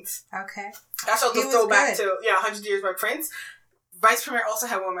scenes. Okay. That's what the throwback to 100 Years by Prince. Vice Premier also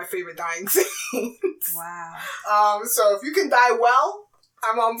had one of my favorite dying scenes. Wow. So if you can die well,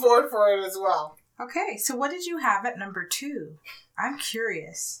 I'm on board for it as well. Okay, so what did you have at number 2? I'm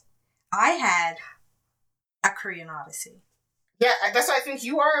curious. I had A Korean Odyssey. Yeah, that's why I think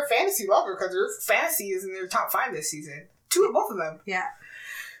you are a fantasy lover, because your fantasy is in your top 5 this season. Both of them. Yeah.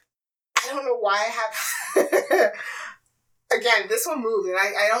 I don't know why I have... Again, this one moved, and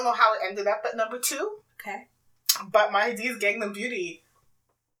I don't know how it ended up at number 2. Okay. But my idea is Gangnam Beauty.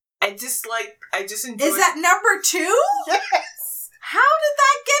 I just enjoy... Is that number 2? Yes! How did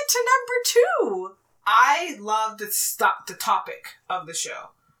that get to number 2? I love the topic of the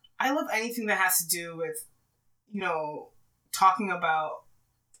show. I love anything that has to do with, talking about...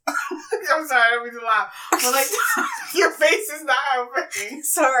 I'm sorry, I don't mean to laugh. But, like, your face is not helping.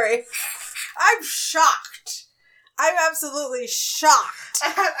 Sorry. I'm shocked. I'm absolutely shocked. I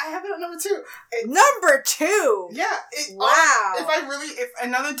have it at number 2. Number 2? Yeah. Wow. If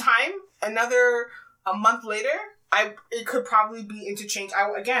another time, a month later, it could probably be interchanged. I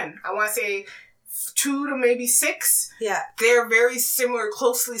want to say 2 to maybe 6. Yeah. They're very similar,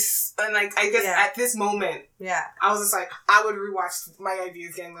 closely, and I guess at this moment, I was just like, I would rewatch My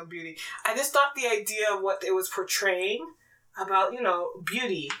Ideas Gangnam Beauty. I just thought the idea of what it was portraying about,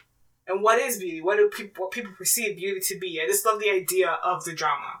 beauty. And what is beauty? What people perceive beauty to be? I just love the idea of the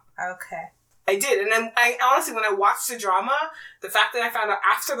drama. Okay. I did. And then I honestly, when I watched the drama, the fact that I found out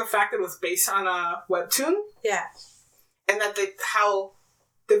after the fact that it was based on a webtoon. Yeah. And that how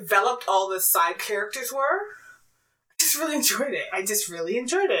developed all the side characters were, I just really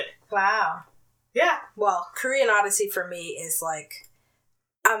enjoyed it. Wow. Yeah. Well, Korean Odyssey for me is like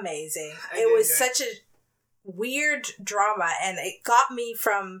amazing. It was such a weird drama, and it got me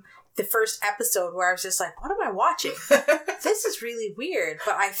from the first episode where I was just like, what am I watching? This is really weird,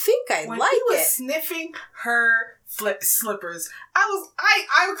 but I think I when like he was it. sniffing her slippers,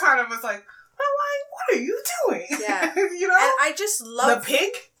 I kind of was like, what are you doing? Yeah. You know? And I just love the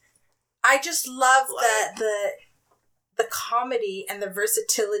pig. I just love Like- the comedy and the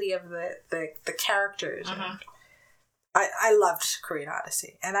versatility of the characters. Mhm. I loved Korean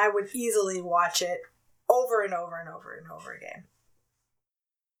Odyssey, and I would easily watch it over and over and over and over again.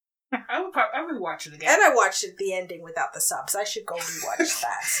 I would watch it again. And I watched it the ending without the subs. I should go rewatch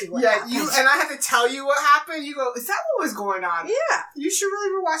that. See what Yeah, happens. you and I have to tell you what happened. You go, is that what was going on? Yeah, You should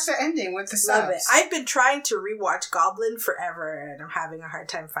really rewatch the ending with the love subs. it. I've been trying to rewatch Goblin forever, and I'm having a hard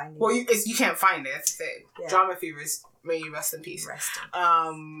time finding Well, it. you can't find it. That's the thing. Yeah. Drama Fevers, may you rest in peace. Resting.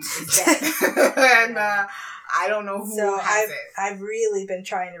 It's dead. And Yeah. I don't know who So has it. I've really been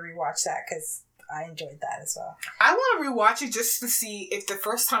trying to rewatch that because I enjoyed that as well. I want to rewatch it just to see if the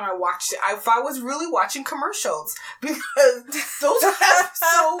first time I watched it, if I was really watching commercials, because those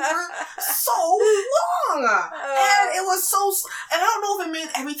episodes were so long, and it was so. And I don't know if it made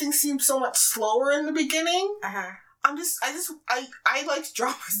everything seem so much slower in the beginning. Uh-huh. I like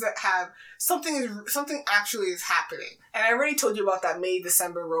dramas that have something actually is happening, and I already told you about that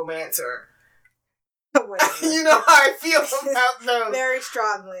May-December romance, or Whatever. you know how I feel about those. Very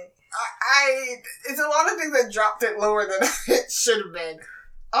strongly. It's a lot of things that dropped it lower than it should have been.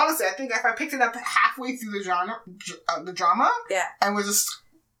 Honestly, I think if I picked it up halfway through the drama, Yeah. and was just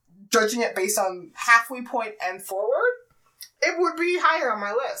judging it based on halfway point and forward, it would be higher on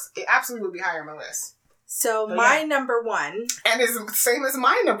my list. It absolutely would be higher on my list. So But my yeah. number one And it's the same as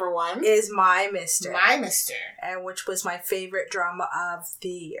my number one. is My Mister, My Mister. and which was my favorite drama of the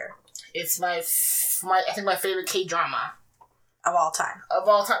year It's my I think my favorite K-drama of all time. of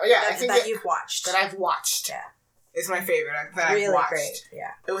all time. Yeah, I think that you've watched. that I've watched. Yeah. It's my favorite that I've Really watched. great.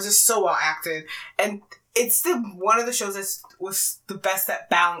 Yeah. It was just so well acted, and it's one of the shows that was the best at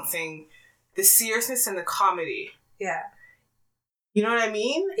balancing the seriousness and the comedy. Yeah. You know what I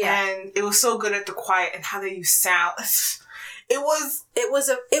mean? Yeah. And it was so good at the quiet and how they use sound. It was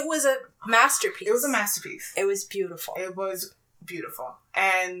a masterpiece. a masterpiece. It was beautiful. It was beautiful,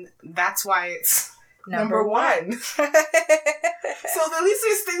 and that's why it's Number one. So at least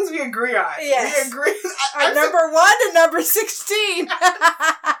there's things we agree on. Yes. We agree. Our number 1 and number 16.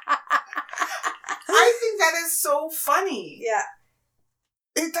 I think that is so funny. Yeah.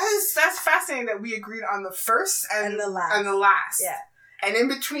 It does. That's fascinating that we agreed on the first and the last. And the last. Yeah. And in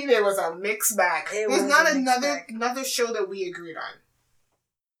between there was a mixed bag. It There's was not a mixed bag. another show that we agreed on.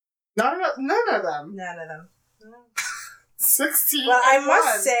 None of them. None of them. 16. Well, I and must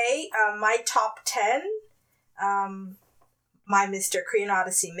one. say, my top 10, My Mister, Korean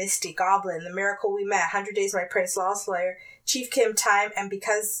Odyssey, Misty, Goblin, The Miracle We Met, 100 Days My Prince, Lawless Lawyer, Chief Kim Time, and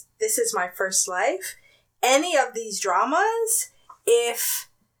Because This Is My First Life, any of these dramas, if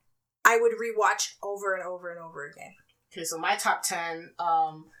I would rewatch over and over and over again. Okay, so my top 10,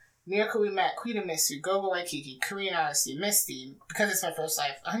 Miracle We Met, Queen of Mystery, Go Go Waikiki, Korean Odyssey, Misty, Because It's My First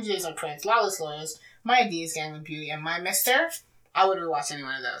Life, 100 Days My Prince, Lawless Lawyers, My Ideas, Gambling Beauty, and My Mister. I would rewatch any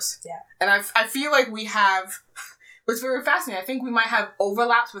one of those. Yeah. And I feel like we have, what's very fascinating, I think we might have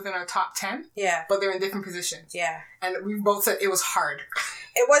overlaps within our top 10, Yeah. but they're in different positions. Yeah. And we both said it was hard.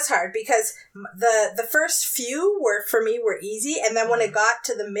 It was hard because the first few for me were easy, and then when it got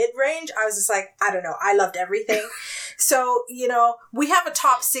to the mid-range, I was just like, I don't know, I loved everything. So, we have a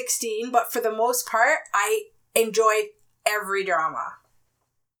top 16, but for the most part, I enjoyed every drama.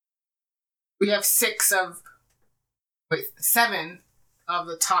 We have 7 of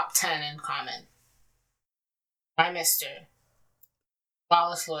the top 10 in common. My Mister,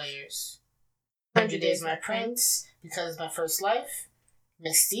 Lawless Lawyers, 100 Days My Prince, Because My First Life,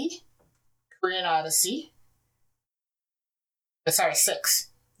 Misty, Korean Odyssey. Sorry, 6.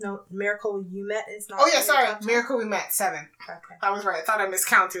 No, Miracle You Met is not. Oh yeah, in your sorry, top 10? Miracle We Met, 7. Okay. I was right. I thought I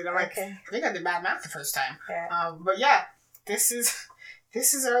miscounted. I'm like, Okay. I think I did bad math the first time. Yeah. But yeah, this is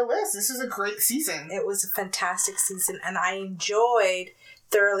our list. This is a great season. It was a fantastic season, and I enjoyed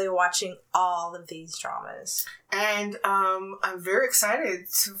thoroughly watching all of these dramas. And I'm very excited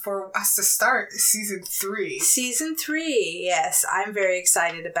for us to start season 3. Season 3, yes, I'm very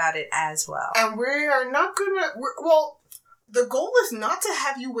excited about it as well. And we are not gonna. The goal is not to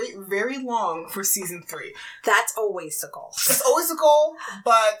have you wait very long for season 3. That's always the goal. It's always the goal,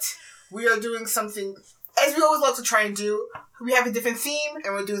 but we are doing something, as we always love to try and do. We have a different theme,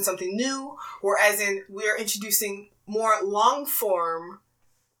 and we're doing something new. Whereas we are introducing more long form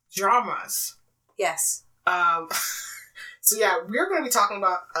dramas. Yes. So yeah, we're going to be talking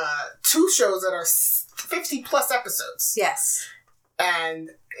about 2 shows that are 50 plus episodes. Yes. And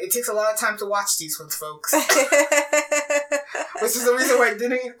it takes a lot of time to watch these ones, folks. Which is the reason why I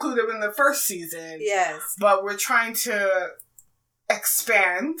didn't include them in the first season. Yes. But we're trying to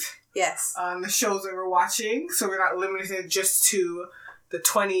expand Yes. on the shows that we're watching, so we're not limited just to the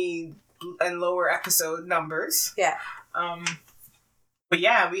 20 and lower episode numbers. Yeah. But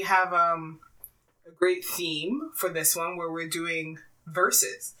yeah, we have a great theme for this one where we're doing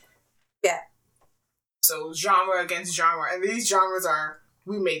verses. Yeah. So genre against genre, and these genres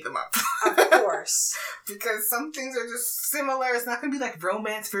we made them up. Of course. Because some things are just similar. It's not going to be like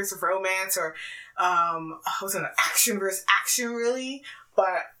romance versus romance or action versus action, really.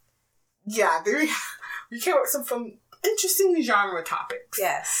 But yeah, we came up with some interesting genre topics.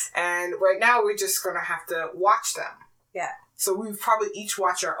 Yes. And right now we're just going to have to watch them. Yeah. So we've probably each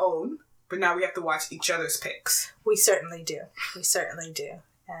watched our own, but now we have to watch each other's picks. We certainly do.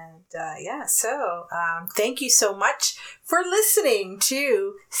 And so thank you so much for listening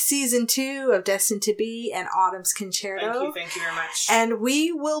to Season 2 of Destined to Be and Autumn's Concerto. Thank you very much. And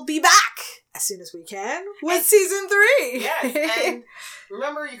we will be back as soon as we can with Season 3. Yes, and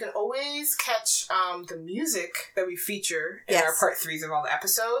remember, you can always catch the music that we feature in our part 3s of all the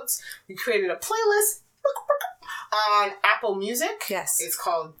episodes. We created a playlist on Apple Music. Yes. It's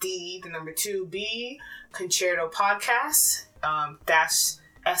called D2B Concerto Podcast dash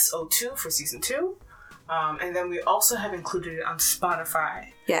SO2 for Season 2. And then we also have included it on Spotify.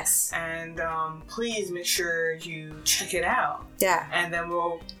 Yes. And please make sure you check it out. Yeah. And then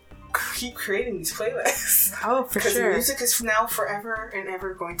we'll keep creating these playlists. Oh, for sure. Because music is now forever and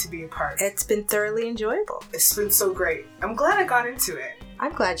ever going to be a part. It's been thoroughly enjoyable. It's been so great. I'm glad I got into it.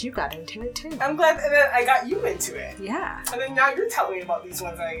 I'm glad you got into it too. I'm glad that I got you into it. Yeah. And then now you're telling me about these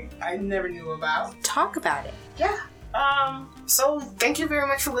ones I never knew about. Talk about it. Yeah. So thank you very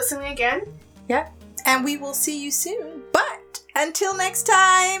much for listening again. Yep. And we will see you soon. But until next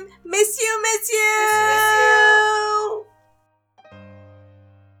time, miss you. Miss you.